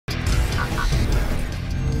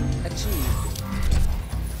achieved.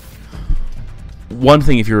 One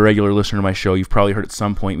thing, if you're a regular listener to my show, you've probably heard at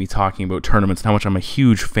some point me talking about tournaments and how much I'm a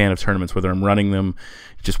huge fan of tournaments, whether I'm running them,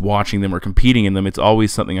 just watching them, or competing in them. It's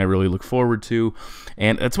always something I really look forward to.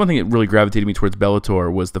 And that's one thing that really gravitated me towards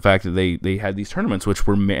Bellator, was the fact that they had these tournaments, which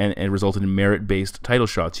were and resulted in merit-based title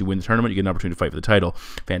shots. You win the tournament, you get an opportunity to fight for the title.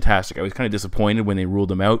 Fantastic. I was kind of disappointed when they ruled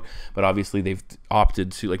them out, but obviously they've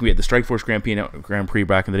opted to, like we had the Strikeforce Grand Prix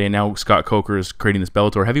back in the day, and now Scott Coker is creating this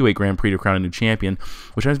Bellator Heavyweight Grand Prix to crown a new champion,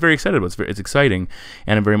 which I was very excited about. It's exciting,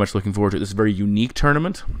 and I'm very much looking forward to it. This is a very unique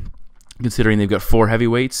tournament, considering they've got 4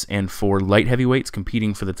 heavyweights and 4 light heavyweights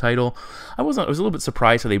competing for the title. I was a little bit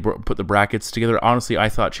surprised how they put the brackets together. Honestly, I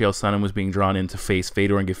thought Chael Sonnen was being drawn in to face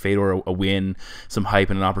Fedor and give Fedor a win, some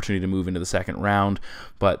hype, and an opportunity to move into the second round,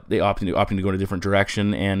 but they opting to go in a different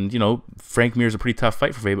direction. And, you know, Frank Mir's a pretty tough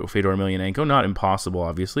fight for Fedor Emelianenko. Not impossible,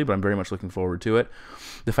 obviously, but I'm very much looking forward to it.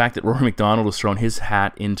 The fact that Rory McDonald has thrown his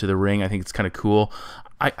hat into the ring, I think it's kind of cool.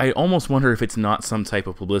 I almost wonder if it's not some type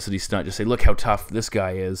of publicity stunt. Just say, look how tough this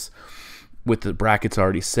guy is, with the brackets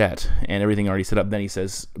already set and everything already set up. Then he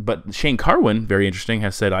says, but Shane Carwin, very interesting,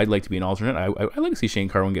 has said, I'd like to be an alternate. I like to see Shane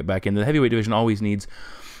Carwin get back in. The heavyweight division always needs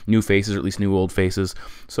new faces, or at least new old faces.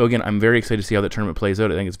 So again, I'm very excited to see how that tournament plays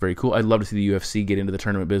out. I think it's very cool. I'd love to see the UFC get into the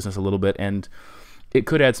tournament business a little bit, and it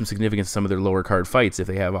could add some significance to some of their lower card fights if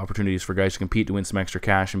they have opportunities for guys to compete to win some extra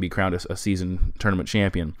cash and be crowned a season tournament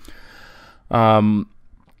champion.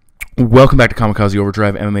 Welcome back to Kamikaze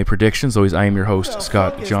Overdrive MMA Predictions. Always, I am your host,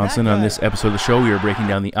 Scott Johnson. On this episode of the show, we are breaking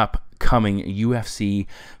down the upcoming UFC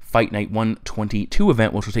Fight Night 122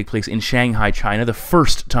 event, which will take place in Shanghai, China. The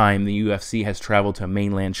first time the UFC has traveled to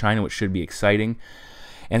mainland China, which should be exciting.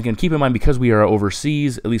 And again, keep in mind, because we are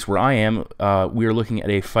overseas, at least where I am, we are looking at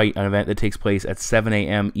an event that takes place at 7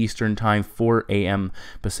 a.m. Eastern Time, 4 a.m.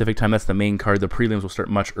 Pacific Time. That's the main card. The prelims will start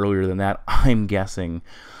much earlier than that. I'm guessing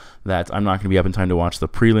that I'm not going to be up in time to watch the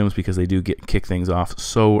prelims, because they do kick things off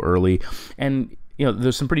so early. And, you know,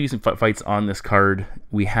 there's some pretty decent fights on this card.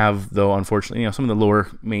 We have, though, unfortunately, you know, some of the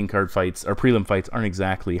lower main card fights, or prelim fights, aren't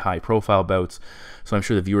exactly high-profile bouts. So I'm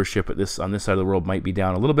sure the viewership on this side of the world might be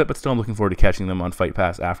down a little bit, but still I'm looking forward to catching them on Fight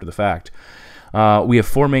Pass after the fact. We have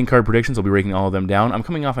 4 main card predictions. I'll be breaking all of them down. I'm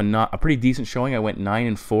coming off a pretty decent showing. I went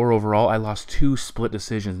 9-4 overall. I lost 2 split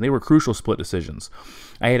decisions. They were crucial split decisions.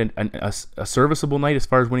 I had a serviceable night as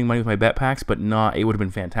far as winning money with my bet packs, but it would have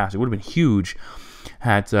been fantastic. It would have been huge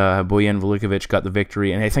had Bojan Velikovic got the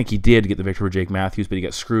victory, and I think he did get the victory with Jake Matthews, but he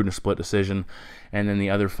got screwed in a split decision. And then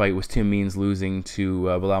the other fight was Tim Means losing to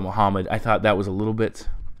Bilal Muhammad. I thought that was a little bit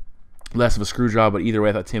less of a screw job, but either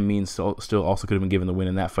way, I thought Tim Means still also could have been given the win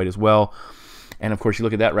in that fight as well. And of course, you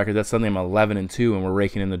look at that record, that's suddenly I'm 11-2, and we're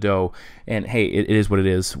raking in the dough. And hey, it is what it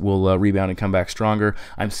is. We'll rebound and come back stronger.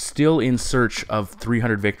 I'm still in search of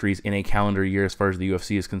 300 victories in a calendar year as far as the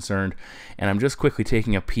UFC is concerned. And I'm just quickly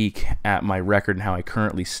taking a peek at my record and how I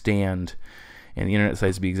currently stand. And the internet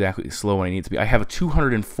decides to be exactly slow when I need it to be. I have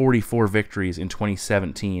 244 victories in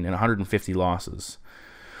 2017 and 150 losses.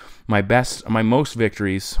 My most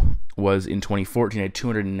victories was in 2014. I had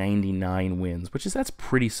 299 wins, that's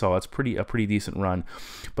pretty solid. It's a pretty decent run.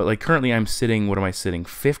 But like currently, I'm sitting. What am I sitting?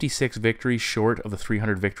 56 victories short of the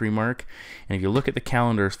 300 victory mark. And if you look at the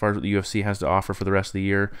calendar, as far as what the UFC has to offer for the rest of the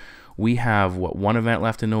year, we have one event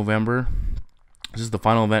left in November. This is the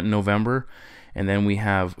final event in November, and then we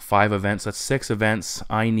have 5 events. That's 6 events.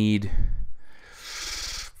 I need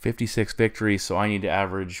 56 victories, so I need to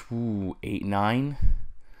average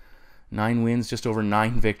 9 wins, just over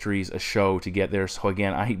 9 victories a show to get there. So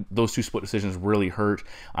again, those 2 split decisions really hurt.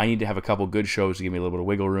 I need to have a couple good shows to give me a little bit of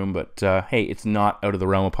wiggle room, but hey, it's not out of the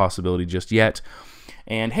realm of possibility just yet.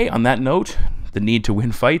 And hey, on that note, the need to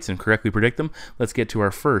win fights and correctly predict them, let's get to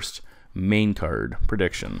our first main card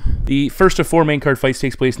prediction. The first of 4 main card fights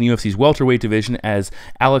takes place in the UFC's welterweight division as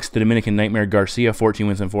Alex the Dominican Nightmare Garcia, 14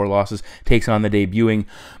 wins and 4 losses, takes on the debuting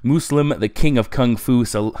Muslim the King of Kung Fu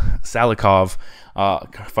Salikhov,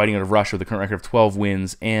 fighting out of Russia with a current record of 12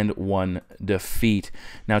 wins and 1 defeat.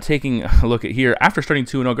 Now, taking a look at here, after starting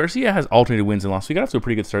 2-0, Garcia has alternated wins and losses. So he got off to a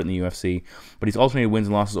pretty good start in the UFC, but he's alternated wins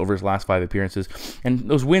and losses over his last 5 appearances. And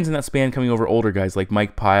those wins in that span coming over older guys like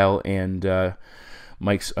Mike Pyle and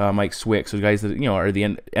Mike Swick, so guys that are at the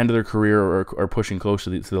end of their career or are pushing close to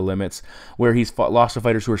the limits, where he's lost to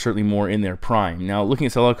fighters who are certainly more in their prime. Now, looking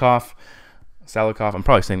at Salikhov, I'm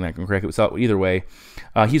probably saying that incorrectly, but either way,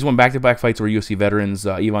 he's won back-to-back fights over UFC veterans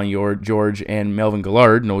Ivan George and Melvin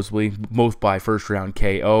Gillard, notably, both by first-round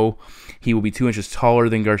KO. He will be 2 inches taller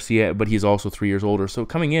than Garcia, but he's also 3 years older. So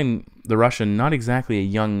coming in, the Russian, not exactly a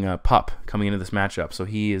young pup coming into this matchup. So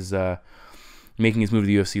he is making his move to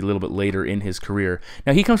the UFC a little bit later in his career.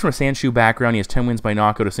 Now, he comes from a Sanshou background. He has 10 wins by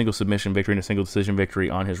knockout, a single submission victory, and a single decision victory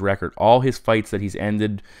on his record. All his fights that he's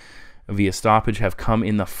ended via stoppage have come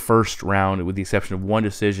in the first round, with the exception of one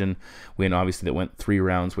decision win, obviously, that went 3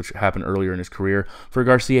 rounds, which happened earlier in his career. For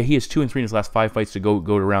Garcia, he has 2-3 in his last 5 fights to go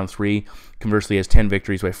to round 3. Conversely, he has 10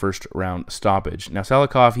 victories by first round stoppage. Now,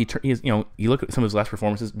 Salikhov, he is, you look at some of his last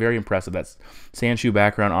performances, very impressive. That Sanshou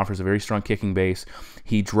background offers a very strong kicking base.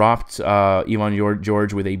 He dropped Ivan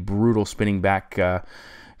George with a brutal spinning back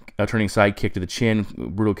turning side kick to the chin,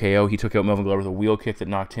 brutal KO. He took out Melvin Glover with a wheel kick that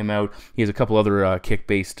knocked him out. He has a couple other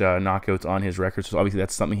kick-based knockouts on his record, so obviously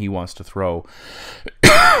that's something he wants to throw.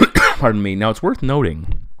 Pardon me. Now, it's worth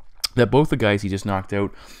noting that both the guys he just knocked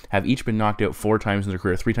out have each been knocked out 4 times in their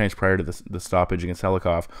career, 3 times prior to the stoppage against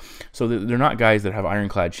Salikhov. So they're not guys that have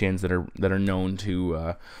ironclad chins that are known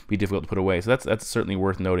to be difficult to put away. So that's certainly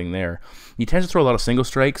worth noting there. He tends to throw a lot of single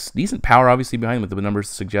strikes. Decent power, obviously, behind him, with the numbers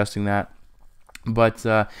suggesting that. But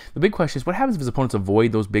the big question is, what happens if his opponents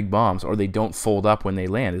avoid those big bombs, or they don't fold up when they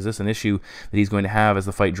land? Is this an issue that he's going to have as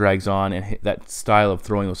the fight drags on, and that style of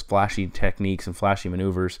throwing those flashy techniques and flashy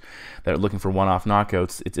maneuvers that are looking for one-off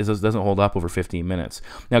knockouts, it doesn't hold up over 15 minutes.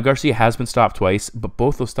 Now, Garcia has been stopped twice, but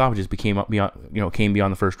both those stoppages came beyond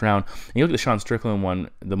the first round. And you look at the Sean Strickland one,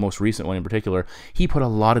 the most recent one in particular, he put a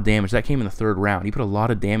lot of damage. That came in the 3rd round. He put a lot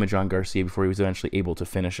of damage on Garcia before he was eventually able to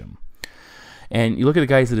finish him. And you look at the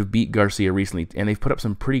guys that have beat Garcia recently, and they've put up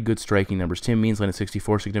some pretty good striking numbers. Tim Means landed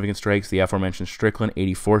 64 significant strikes. The aforementioned Strickland,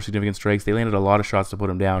 84 significant strikes. They landed a lot of shots to put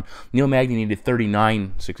him down. Neil Magny needed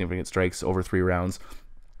 39 significant strikes over 3 rounds,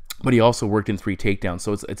 but he also worked in 3 takedowns.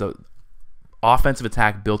 So it's a offensive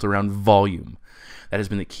attack built around volume. That has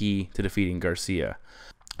been the key to defeating Garcia.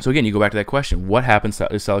 So again, you go back to that question. What happens if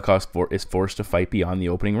Salikhov is forced to fight beyond the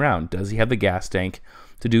opening round? Does he have the gas tank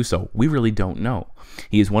to do so? We really don't know.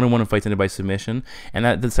 He is 1-1 in fights ended by submission.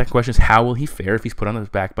 And the second question is, how will he fare if he's put on his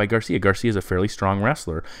back by Garcia? Garcia is a fairly strong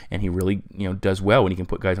wrestler, and he really does well when he can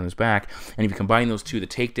put guys on his back. And if you combine those two, the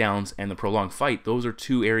takedowns and the prolonged fight, those are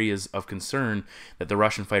 2 areas of concern that the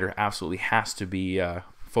Russian fighter absolutely has to be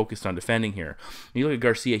focused on defending here. When you look at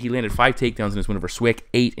Garcia, he landed 5 takedowns in his win over Swick,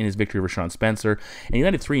 8 in his victory over Sean Spencer, and he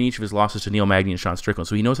landed 3 in each of his losses to Neil Magny and Sean Strickland.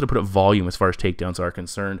 So he knows how to put up volume as far as takedowns are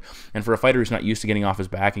concerned. And for a fighter who's not used to getting off his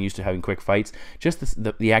back and used to having quick fights, just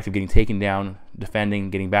the act of getting taken down, defending,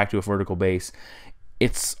 getting back to a vertical base,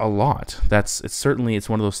 it's a lot. It's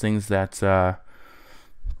one of those things that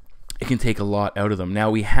it can take a lot out of them. Now,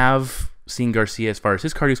 we have seen Garcia, as far as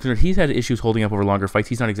his cardio is concerned, he's had issues holding up over longer fights.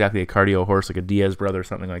 He's not exactly a cardio horse like a Diaz brother or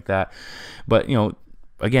something like that. But,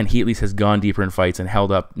 again, he at least has gone deeper in fights and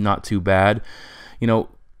held up not too bad.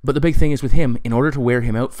 But the big thing is with him, in order to wear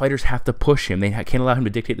him out, fighters have to push him. They can't allow him to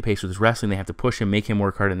dictate the pace with his wrestling. They have to push him, make him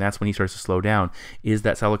work hard, and that's when he starts to slow down. Is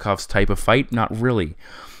that Salikhov's type of fight? Not really.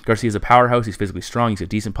 Garcia's a powerhouse. He's physically strong. He's a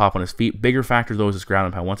decent pop on his feet. Bigger factor, though, is his ground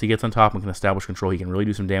and pound. Once he gets on top and can establish control, he can really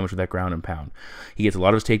do some damage with that ground and pound. He gets a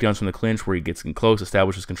lot of his takedowns from the clinch, where he gets in close,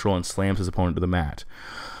 establishes control, and slams his opponent to the mat.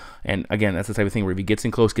 And again, that's the type of thing where if he gets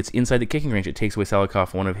in close, gets inside the kicking range, it takes away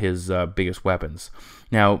Salikhov, one of his biggest weapons.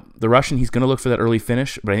 Now, the Russian, he's going to look for that early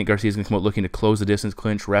finish, but I think Garcia's going to come out looking to close the distance,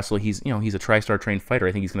 clinch, wrestle. He's a TriStar trained fighter.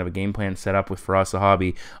 I think he's going to have a game plan set up with Faraz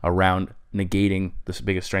Sahabi around negating the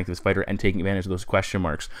biggest strength of his fighter and taking advantage of those question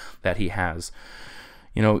marks that he has.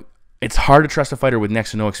 It's hard to trust a fighter with next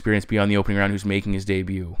to no experience beyond the opening round who's making his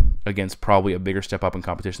debut against probably a bigger step up in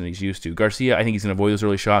competition than he's used to. Garcia, I think he's going to avoid those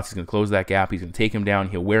early shots. He's going to close that gap. He's going to take him down.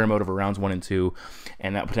 He'll wear him out over rounds 1 and 2,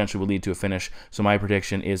 and that potentially will lead to a finish. So my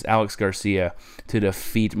prediction is Alex Garcia to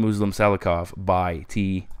defeat Muslim Salikhov by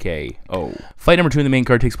TKO. Fight number 2 in the main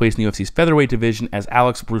card takes place in the UFC's featherweight division as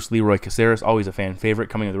Alex Bruce Leroy Caceres, always a fan favorite,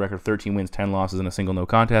 coming with a record of 13 wins, 10 losses, and a single no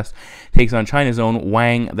contest, takes on China's own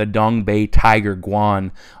Wang the Dongbei Tiger Guan.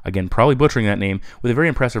 Again, probably butchering that name, with a very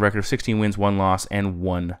impressive record of 16 wins, 1 loss, and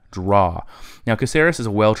 1 draw. Now, Caceres is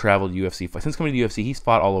a well-traveled UFC fighter. Since coming to the UFC, he's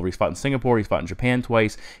fought all over. He's fought in Singapore, he's fought in Japan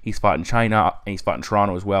twice, he's fought in China, and he's fought in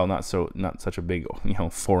Toronto as well. Not such a big,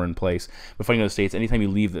 foreign place. But fighting in the States, anytime you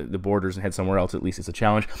leave the borders and head somewhere else, at least it's a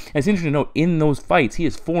challenge. And it's interesting to note, in those fights, he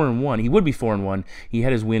is 4-1. He would be 4-1. He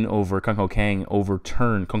had his win over Kung Ho Kong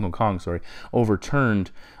overturned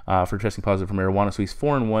for testing positive for marijuana. So he's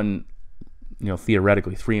 4-1.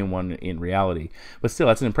 Theoretically, 3-1 in reality. But still,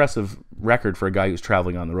 that's an impressive record for a guy who's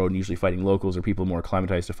traveling on the road and usually fighting locals or people more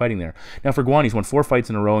acclimatized to fighting there. Now, for Guan, he's won 4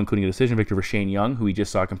 fights in a row, including a decision victory over Sheymon, who we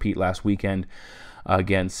just saw compete last weekend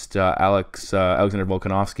against Alexander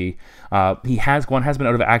Volkanovski. Guan has been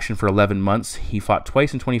out of action for 11 months. He fought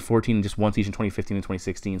twice in 2014 and just once each in 2015 and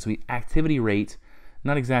 2016. So his activity rate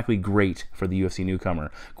not exactly great for the UFC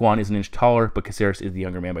newcomer. Guan is an inch taller, but Caceres is the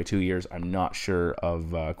younger man by 2 years. I'm not sure of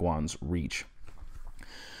Guan's reach.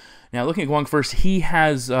 Now, looking at Wang first, he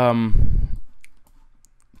has 10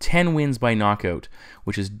 wins by knockout,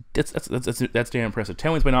 which is that's damn impressive.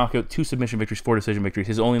 10 wins by knockout, 2 submission victories, 4 decision victories.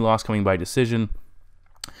 His only loss coming by decision.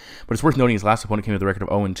 But it's worth noting his last opponent came with a record of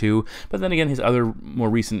 0-2. But then again, his other more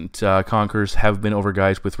recent conquers have been over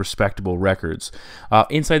guys with respectable records.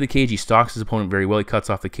 Inside the cage, he stalks his opponent very well. He cuts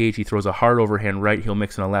off the cage. He throws a hard overhand right. He'll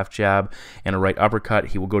mix in a left jab and a right uppercut.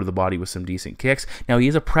 He will go to the body with some decent kicks. Now, he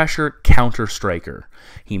is a pressure counter striker.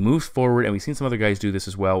 He moves forward, and we've seen some other guys do this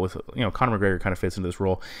as well. With Conor McGregor kind of fits into this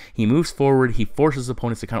role. He moves forward. He forces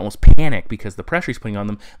opponents to kind of almost panic because the pressure he's putting on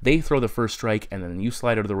them. They throw the first strike, and then you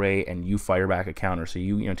slide out of the way and you fire back a counter. So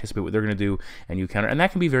you anticipate what they're going to do, and you counter, and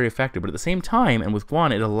that can be very effective. But at the same time, and with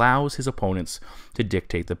Guan, it allows his opponents to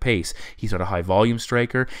dictate the pace. He's not a high volume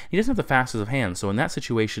striker. He doesn't have the fastest of hands, so in that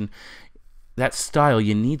situation, that style,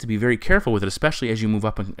 you need to be very careful with it, especially as you move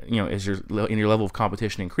up and as your level of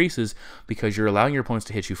competition increases, because you're allowing your opponents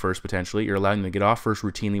to hit you first potentially. You're allowing them to get off first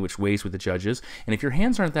routinely, which weighs with the judges. And if your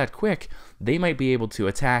hands aren't that quick, they might be able to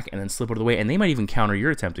attack and then slip out of the way, and they might even counter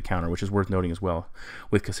your attempt to counter, which is worth noting as well.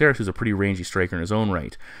 With Caceres, who's a pretty rangy striker in his own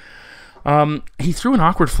right. He threw an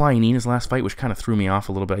awkward flying knee in his last fight, which kind of threw me off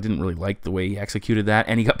a little bit. I didn't really like the way he executed that,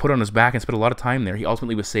 and he got put on his back and spent a lot of time there. He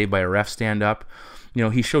ultimately was saved by a ref stand-up.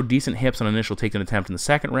 He showed decent hips on an initial takedown attempt in the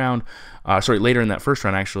second round. Later in that first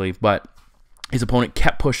round, actually, but his opponent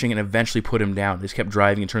kept pushing and eventually put him down. They just kept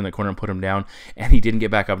driving and turned that corner and put him down, and he didn't get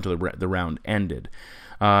back up until the round ended.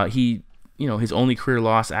 His only career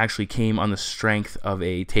loss actually came on the strength of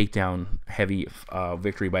a takedown-heavy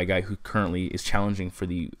victory by a guy who currently is challenging for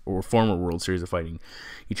the former World Series of Fighting.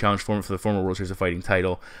 He challenged for the former World Series of Fighting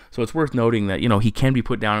title. So it's worth noting that he can be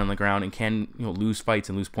put down on the ground and can lose fights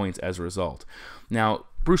and lose points as a result. Now,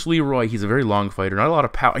 Bruce Leroy, he's a very long fighter, not a lot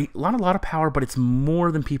of power, a lot of power, but it's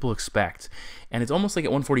more than people expect. And it's almost like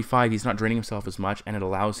at 145, he's not draining himself as much, and it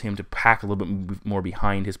allows him to pack a little bit more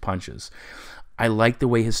behind his punches. I like the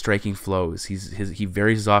way his striking flows. He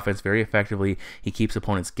varies his offense very effectively. He keeps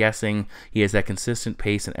opponents guessing. He has that consistent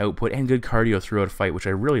pace and output and good cardio throughout a fight, which I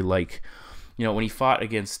really like. When he fought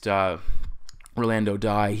against Rolando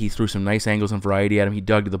Dai, he threw some nice angles and variety at him. He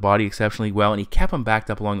dug to the body exceptionally well, and he kept him backed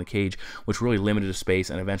up along the cage, which really limited his space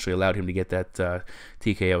and eventually allowed him to get that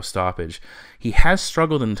TKO stoppage. He has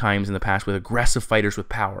struggled in times in the past with aggressive fighters with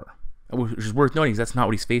power, which is worth noting because that's not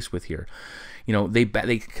what he's faced with here.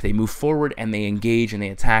 They move forward and they engage and they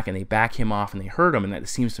attack and they back him off and they hurt him, and that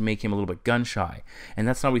seems to make him a little bit gun shy. And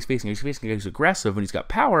that's not what he's facing. He's facing a guy who's aggressive and he's got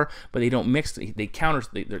power, but they don't mix. They counter.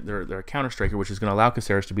 They're a counter striker, which is going to allow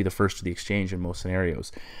Caceres to be the first to the exchange in most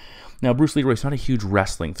scenarios. Now, Bruce Leroy's not a huge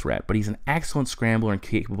wrestling threat, but he's an excellent scrambler and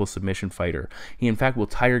capable submission fighter. He, in fact, will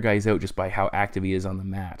tire guys out just by how active he is on the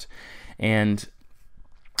mat. And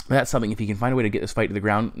that's something, if he can find a way to get this fight to the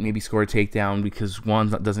ground, maybe score a takedown, because Juan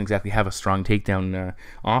doesn't exactly have a strong takedown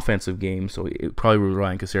offensive game, so it probably will rely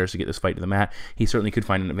on Caceres to get this fight to the mat. He certainly could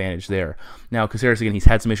find an advantage there. Now, Caceres, again, he's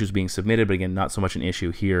had some issues being submitted, but again, not so much an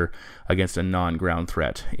issue here against a non-ground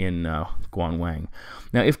threat in Guan Wang.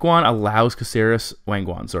 Now, if Guan allows Caceres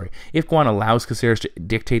to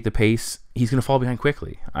dictate the pace, he's going to fall behind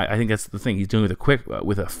quickly. I think that's the thing. He's dealing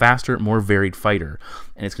with a faster, more varied fighter,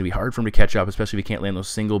 and it's going to be hard for him to catch up, especially if he can't land those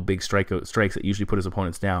single big strikes that usually put his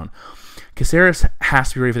opponents down. Caceres has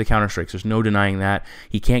to be ready for the counter strikes. There's no denying that.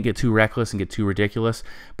 He can't get too reckless and get too ridiculous.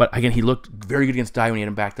 But again, he looked very good against Dai when he had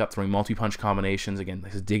him backed up, throwing multi-punch combinations. Again,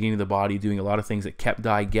 he's digging into the body, doing a lot of things that kept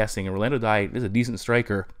Dai guessing. And Rolando Dai is a decent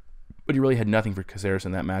striker, but he really had nothing for Caceres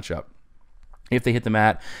in that matchup. If they hit the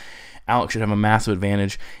mat, Alex should have a massive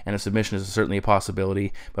advantage, and a submission is certainly a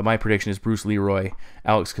possibility. But my prediction is Bruce Leroy,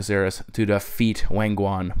 Alex Caceres to defeat Wang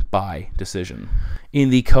Guan by decision. In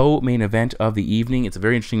the co-main event of the evening, it's a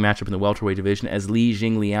very interesting matchup in the welterweight division, as Li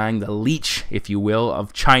Jingliang, the leech, if you will,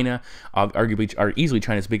 of China, easily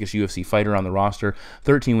China's biggest UFC fighter on the roster,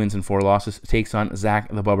 13 wins and 4 losses, takes on Zak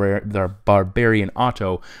the Barbarian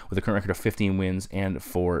Ottow with a current record of 15 wins and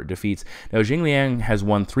 4 defeats. Now, Jingliang has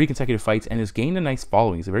won 3 consecutive fights and has gained a nice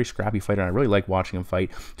following. He's a very scrappy fighter, and I really like watching him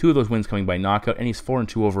fight. 2 of those wins coming by knockout, and he's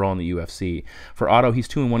 4-2 overall in the UFC. For Ottow, he's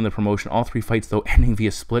 2-1 in the promotion, all 3 fights, though, ending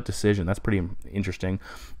via split decision. That's pretty interesting.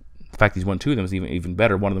 The fact he's won 2 of them is even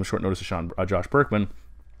better. One of them short notice to Josh Berkman.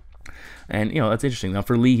 And, that's interesting. Now,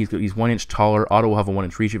 for Lee, he's 1 inch taller. Ottow will have a 1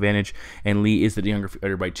 inch reach advantage, and Lee is the younger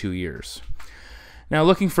fighter by 2 years. Now,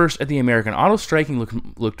 looking first at the American, Otto's striking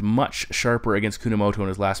looked much sharper against Kunamoto in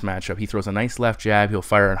his last matchup. He throws a nice left jab, he'll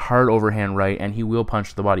fire a hard overhand right, and he will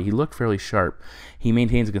punch to the body. He looked fairly sharp. He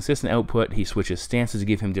maintains a consistent output. He switches stances to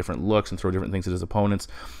give him different looks and throw different things at his opponents.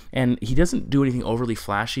 And he doesn't do anything overly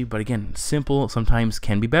flashy, but again, simple sometimes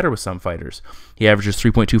can be better with some fighters. He averages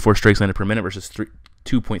 3.24 strikes landed per minute versus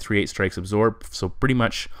 2.38 strikes absorbed, so pretty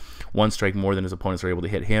much one strike more than his opponents are able to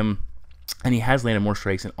hit him. And he has landed more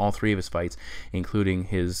strikes in all 3 of his fights, including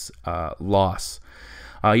his loss.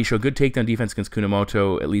 He showed good takedown defense against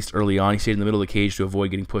Kunamoto, at least early on. He stayed in the middle of the cage to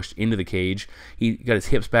avoid getting pushed into the cage. He got his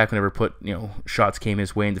hips back whenever shots came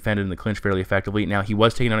his way and defended in the clinch fairly effectively. Now, he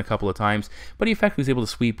was taken on a couple of times, but he effectively was able to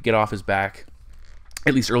sweep, get off his back.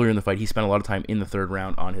 At least earlier in the fight, he spent a lot of time in the 3rd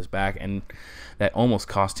round on his back, and that almost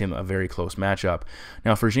cost him a very close matchup.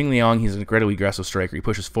 Now, for Jingliang, he's an incredibly aggressive striker. He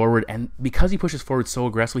pushes forward, and because he pushes forward so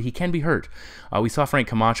aggressively, he can be hurt. We saw Frank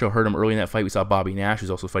Camacho hurt him early in that fight. We saw Bobby Nash, who's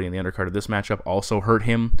also fighting in the undercard of this matchup, also hurt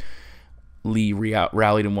him. Lee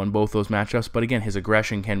rallied and won both those matchups, but again, his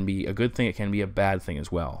aggression can be a good thing. It can be a bad thing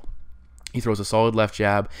as well. He throws a solid left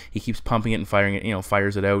jab. He keeps pumping it and firing it,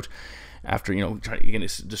 fires it out. After, again,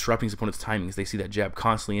 it's disrupting his opponent's timing as they see that jab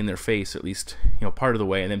constantly in their face, at least, part of the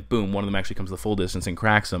way, and then boom, one of them actually comes to the full distance and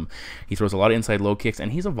cracks him. He throws a lot of inside low kicks,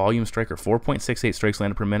 and he's a volume striker, 4.68 strikes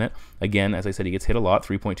landed per minute. Again, as I said, he gets hit a lot,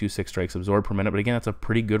 3.26 strikes absorbed per minute, but again, that's a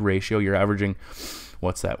pretty good ratio. You're averaging,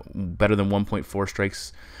 what's that, better than 1.4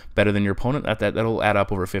 strikes better than your opponent. That'll add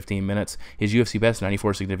up over 15 minutes. His UFC best,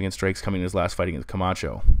 94 significant strikes coming in his last fight against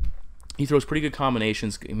Camacho. He throws pretty good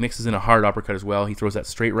combinations. He mixes in a hard uppercut as well. He throws that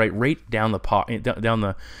straight right down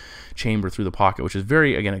the chamber through the pocket, which is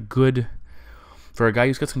very, again, a good for a guy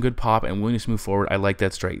who's got some good pop and willingness to move forward. I like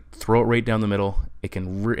that straight. Throw it right down the middle.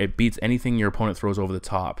 It beats anything your opponent throws over the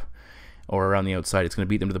top or around the outside. It's going to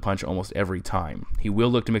beat them to the punch almost every time. He will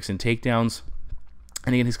look to mix in takedowns.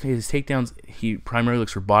 And again, his takedowns, he primarily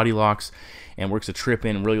looks for body locks and works a trip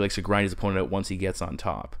in and really likes to grind his opponent out once he gets on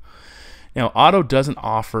top. Now, Ottow doesn't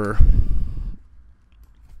offer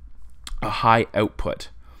a high output,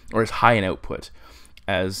 or as high an output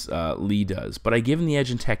as Lee does, but I give him the edge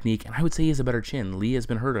in technique, and I would say he has a better chin. Lee has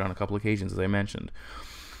been hurt on a couple occasions, as I mentioned.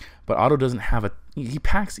 But Ottow doesn't have he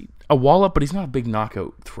packs a wallop, but he's not a big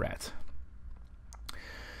knockout threat.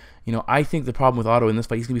 I think the problem with Ottow in this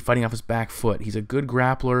fight, he's going to be fighting off his back foot. He's a good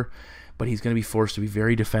grappler, but he's going to be forced to be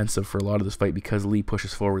very defensive for a lot of this fight because Lee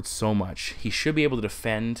pushes forward so much. He should be able to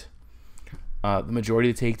defend the majority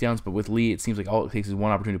of the takedowns, but with Lee, it seems like all it takes is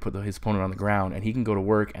one opportunity to put his opponent on the ground, and he can go to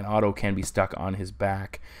work, and Ottow can be stuck on his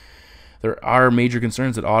back. There are major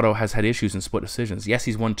concerns that Ottow has had issues in split decisions. Yes,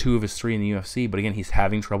 he's won 2 of his 3 in the UFC, but again, he's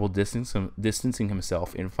having trouble distancing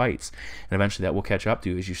himself in fights, and eventually that will catch up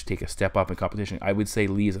to you as you should take a step up in competition. I would say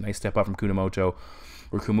Lee is a nice step up from Kunamoto,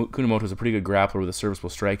 where Kunamoto is a pretty good grappler with a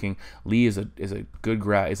serviceable striking. Lee is a good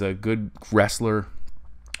wrestler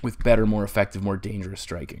with better, more effective, more dangerous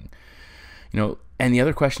striking. And the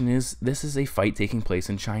other question is, this is a fight taking place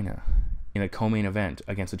in China in a co-main event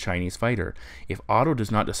against a Chinese fighter. If Ottow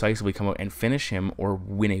does not decisively come out and finish him or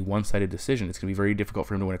win a one-sided decision, it's going to be very difficult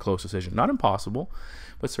for him to win a close decision. Not impossible,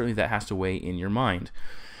 but certainly that has to weigh in your mind.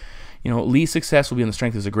 Lee's success will be on the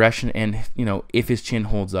strength of his aggression, and, if his chin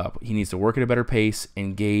holds up. He needs to work at a better pace,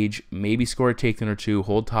 engage, maybe score a takedown or 2,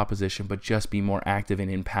 hold top position, but just be more active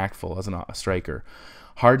and impactful as a striker.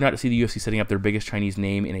 Hard not to see the UFC setting up their biggest Chinese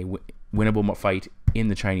name in a winnable fight in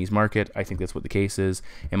the Chinese market. I think that's what the case is,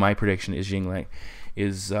 and my prediction is Li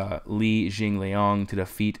Jingliang to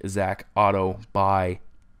defeat Zak Ottow by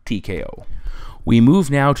TKO. We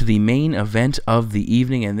move now to the main event of the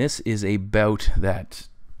evening, and this is a bout that,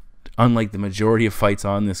 unlike the majority of fights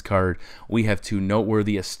on this card, we have 2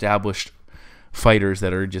 noteworthy established fighters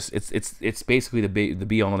that are just it's basically the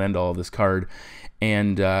be all and end all of this card.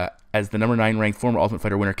 And as the number 9 ranked former Ultimate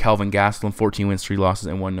Fighter winner Kelvin Gastelum, 14 wins, 3 losses,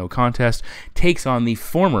 and 1 no contest, takes on the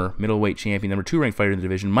former middleweight champion, number 2 ranked fighter in the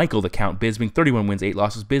division, Michael the Count Bisping, 31 wins, 8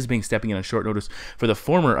 losses. Bisping stepping in on short notice for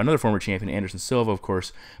another former champion, Anderson Silva, of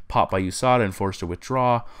course, popped by USADA and forced to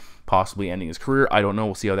withdraw, possibly ending his career. I don't know.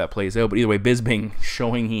 We'll see how that plays out. But either way, Bisping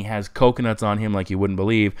showing he has coconuts on him like you wouldn't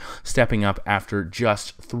believe, stepping up after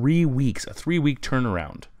just 3 weeks, a 3-week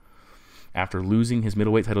turnaround after losing his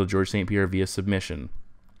middleweight title to George St. Pierre via submission.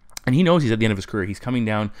 And he knows he's at the end of his career. He's coming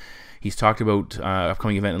down. He's talked about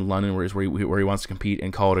upcoming event in London where he wants to compete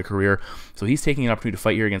and call it a career. So he's taking an opportunity to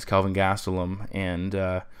fight here against Kelvin Gastelum. And,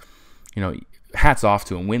 hats off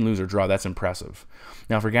to him. Win, lose, or draw. That's impressive.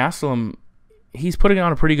 Now, for Gastelum, he's putting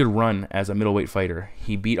on a pretty good run as a middleweight fighter.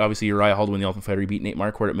 He beat, obviously, Uriah Hall to win the Ultimate Fighter. He beat Nate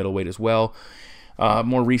Marquardt at middleweight as well.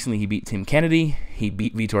 More recently, he beat Tim Kennedy. He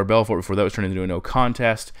beat Vitor Belfort before that was turned into a no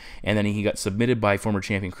contest. And then he got submitted by former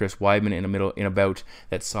champion Chris Weidman in a bout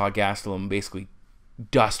that saw Gastelum basically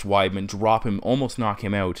dust Weidman, drop him, almost knock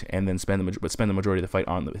him out, and then spend the majority of the fight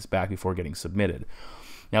on his back before getting submitted.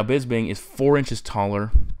 Now, Bisping is 4 inches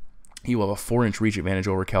taller. He will have a 4-inch reach advantage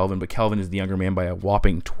over Kelvin, but Kelvin is the younger man by a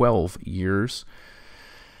whopping 12 years.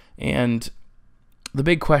 And the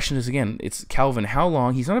big question is, again, it's Kelvin. How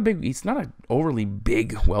long? He's not an overly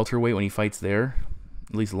big welterweight when he fights there,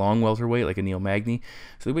 at least long welterweight like a Neil Magny.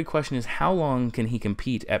 So the big question is, how long can he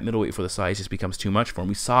compete at middleweight before the size just becomes too much for him?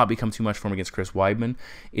 We saw it become too much for him against Chris Weidman.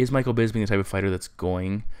 Is Michael Bisping the type of fighter that's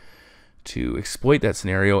going to exploit that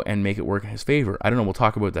scenario and make it work in his favor? I don't know. We'll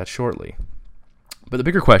talk about that shortly. But the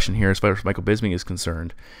bigger question here, as far as Michael Bisping is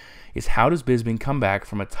concerned, is how does Bisping come back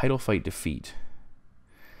from a title fight defeat?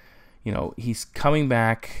 You know, he's coming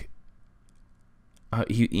back.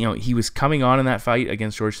 He was coming on in that fight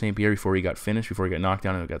against Georges St-Pierre before he got finished, before he got knocked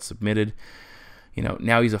down and got submitted. You know,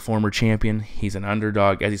 now he's a former champion. He's an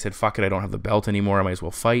underdog. As he said, fuck it, I don't have the belt anymore. I might as well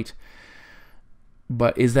fight.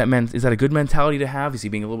 But is that a good mentality to have? Is he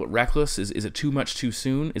being a little bit reckless? Is it too much too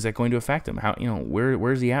soon? Is that going to affect him? How,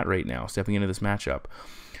 where's he at right now, stepping into this matchup?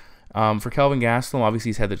 For Kelvin Gastelum, obviously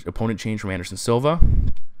he's had the opponent change from Anderson Silva.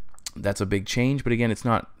 That's a big change, but again,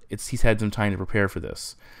 he's had some time to prepare for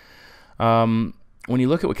this. When you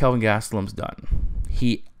look at what Kelvin Gastelum's done,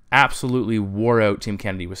 he absolutely wore out Tim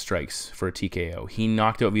Kennedy with strikes for a TKO. He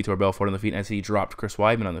knocked out Vitor Belfort on the feet, and he dropped Chris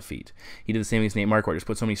Weidman on the feet. He did the same against Nate Marquardt, just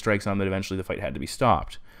put so many strikes on that eventually the fight had to be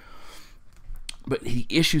stopped. But the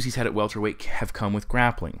issues he's had at welterweight have come with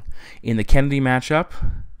grappling. In the Kennedy matchup,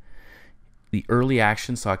 the early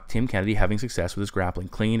action saw Tim Kennedy having success with his grappling,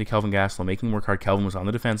 clinging to Kelvin Gastelum, making him work hard. Kelvin was on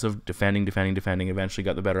the defensive, defending, eventually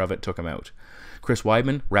got the better of it, took him out. Chris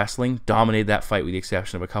Weidman, wrestling, dominated that fight with the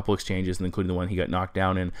exception of a couple exchanges, including the one he got knocked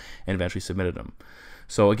down in and eventually submitted him.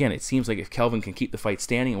 So again, it seems like if Kelvin can keep the fight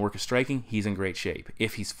standing and work his striking, he's in great shape.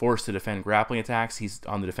 If he's forced to defend grappling attacks, he's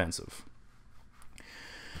on the defensive.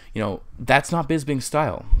 You know, that's not Bisping's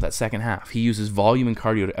style, that second half. He uses volume and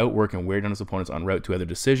cardio to outwork and wear down his opponents en route to either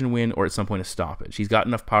decision win or at some point a stoppage. He's got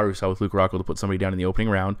enough power, we saw with Luke Rockhold, to put somebody down in the opening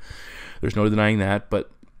round. There's no denying that,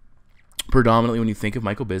 but predominantly when you think of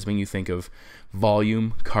Michael Bisping, you think of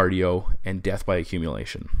volume, cardio, and death by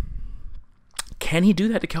accumulation. Can he do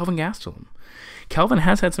that to Kelvin Gastelum? Kelvin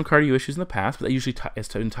has had some cardio issues in the past, but that usually has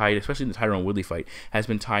been tied, especially in the Tyrone Woodley fight, has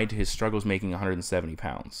been tied to his struggles making 170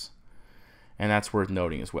 pounds. And that's worth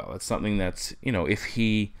noting as well. That's something that's,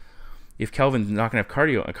 if Kelvin's not going to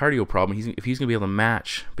have a cardio problem, if he's going to be able to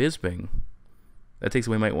match Bisping, that takes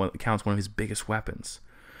away counts one of his biggest weapons.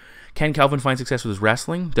 Can Kelvin find success with his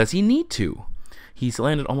wrestling? Does he need to? He's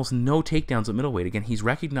landed almost no takedowns at middleweight. Again, he's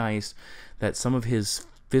recognized that some of his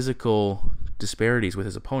physical disparities with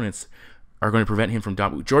his opponents are going to prevent him from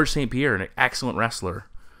dominating. Georges St-Pierre, an excellent wrestler,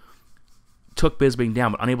 took Bisping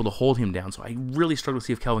down, but unable to hold him down. So I really struggle to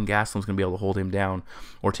see if Kelvin Gastelum's going to be able to hold him down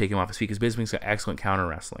or take him off his feet, because Bisping's got excellent counter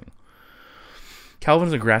wrestling.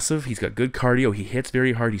 Kelvin's aggressive. He's got good cardio. He hits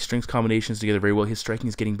very hard. He strings combinations together very well. His striking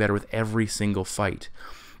is getting better with every single fight.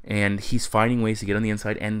 And he's finding ways to get on the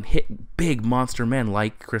inside and hit big monster men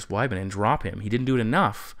like Chris Weidman and drop him. He didn't do it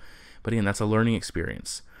enough, but again, that's a learning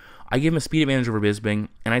experience. I give him a speed advantage over Bisping,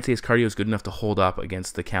 and I'd say his cardio is good enough to hold up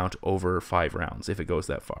against the count over 5 rounds, if it goes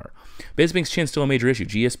that far. Bisping's chin's still a major issue.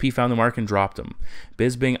 GSP found the mark and dropped him.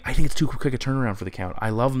 Bisping, I think it's too quick a turnaround for the count. I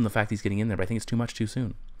love him, the fact he's getting in there, but I think it's too much too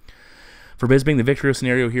soon. For Bisping, the victory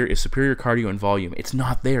scenario here is superior cardio and volume. It's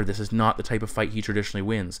not there. This is not the type of fight he traditionally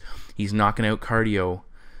wins. He's knocking out cardio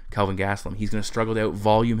Kelvin Gastelum. He's going to struggle to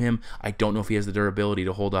out-volume him. I don't know if he has the durability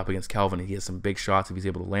to hold up against Kelvin. He has some big shots if he's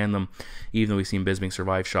able to land them, even though we've seen Bisping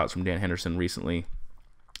survive shots from Dan Henderson recently.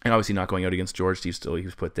 And obviously not going out against George Steve still, he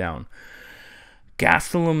was put down.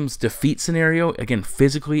 Gastelum's defeat scenario, again,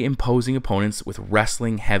 physically imposing opponents with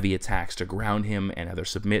wrestling heavy attacks to ground him and either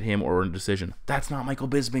submit him or in a decision. That's not Michael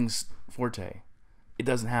Bisping's forte. It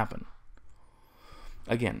doesn't happen.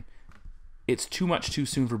 Again, it's too much too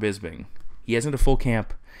soon for Bisping. He hasn't a full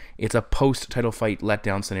camp. It's a post-title fight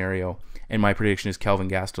letdown scenario, and my prediction is Kelvin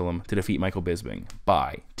Gastelum to defeat Michael Bisping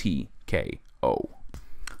by TKO.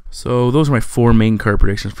 So those are my 4 main card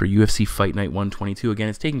predictions for UFC Fight Night 122. Again,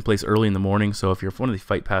 it's taking place early in the morning, so if you're one of the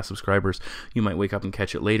Fight Pass subscribers, you might wake up and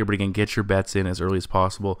catch it later, but again, get your bets in as early as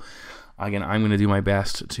possible. Again, I'm going to do my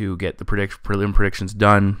best to get the prelim predictions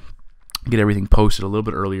done, get everything posted a little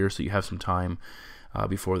bit earlier so you have some time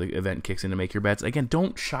before the event kicks in to make your bets. Again,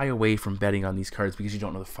 don't shy away from betting on these cards because you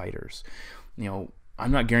don't know the fighters.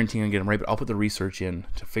 I'm not guaranteeing I'm going to get them right, but I'll put the research in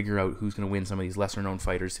to figure out who's going to win some of these lesser-known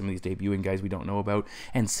fighters, some of these debuting guys we don't know about,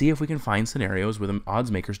 and see if we can find scenarios where the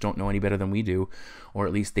odds makers don't know any better than we do, or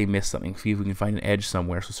at least they miss something. See if we can find an edge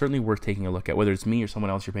somewhere. So certainly worth taking a look at, whether it's me or someone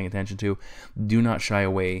else you're paying attention to. Do not shy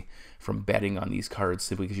away from betting on these cards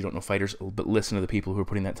simply because you don't know fighters, but listen to the people who are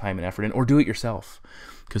putting that time and effort in, or do it yourself,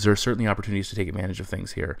 because there are certainly opportunities to take advantage of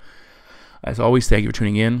things here. As always, thank you for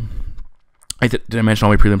tuning in. Did I mention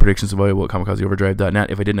all my prelim predictions available at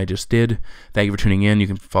kamikazeoverdrive.net? If I didn't, I just did. Thank you for tuning in. You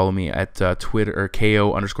can follow me at Twitter, or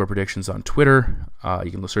KO_predictions on Twitter.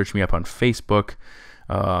 You can search me up on Facebook.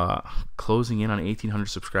 Closing in on 1,800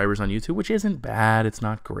 subscribers on YouTube, which isn't bad. It's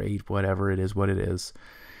not great. Whatever, it is what it is.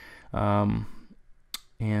 And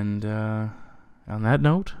on that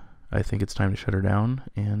note, I think it's time to shut her down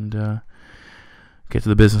and get to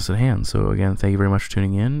the business at hand. So again, thank you very much for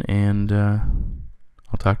tuning in, and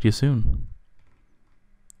I'll talk to you soon.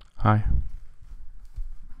 Hi.